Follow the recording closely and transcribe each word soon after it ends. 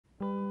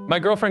My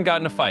girlfriend got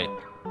in a fight,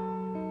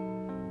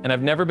 and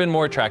I've never been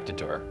more attracted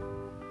to her.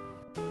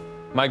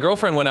 My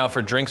girlfriend went out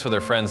for drinks with her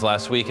friends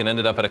last week and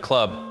ended up at a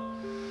club.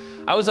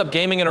 I was up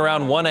gaming at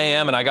around 1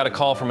 a.m. and I got a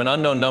call from an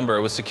unknown number. It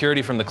was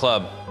security from the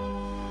club,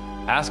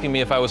 asking me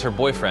if I was her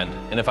boyfriend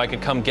and if I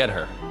could come get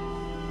her.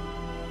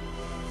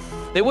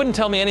 They wouldn't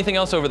tell me anything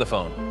else over the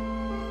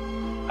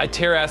phone. I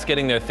tear-ass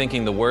getting there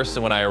thinking the worst,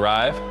 and when I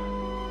arrive,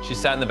 she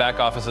sat in the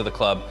back office of the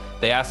club.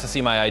 They asked to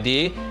see my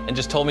ID and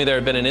just told me there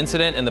had been an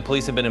incident and the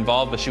police had been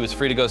involved, but she was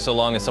free to go so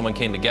long as someone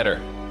came to get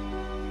her.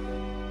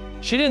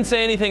 She didn't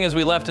say anything as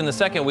we left, and the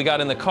second we got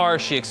in the car,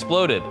 she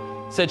exploded.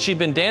 Said she'd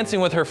been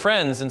dancing with her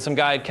friends and some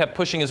guy had kept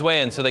pushing his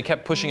way in, so they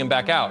kept pushing him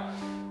back out.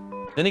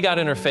 Then he got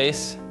in her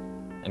face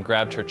and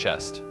grabbed her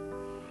chest.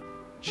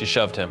 She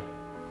shoved him.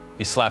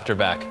 He slapped her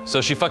back.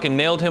 So she fucking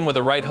nailed him with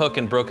a right hook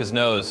and broke his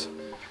nose.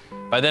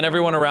 By then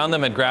everyone around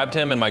them had grabbed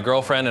him and my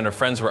girlfriend and her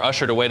friends were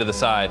ushered away to the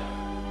side.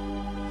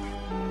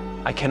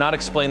 I cannot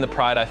explain the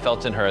pride I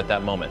felt in her at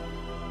that moment.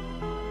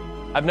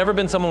 I've never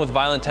been someone with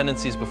violent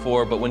tendencies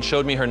before, but when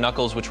showed me her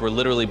knuckles, which were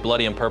literally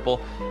bloody and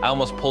purple, I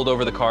almost pulled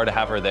over the car to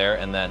have her there,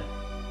 and then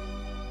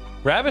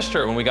ravished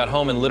her when we got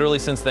home, and literally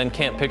since then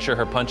can't picture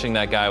her punching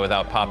that guy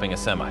without popping a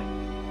semi.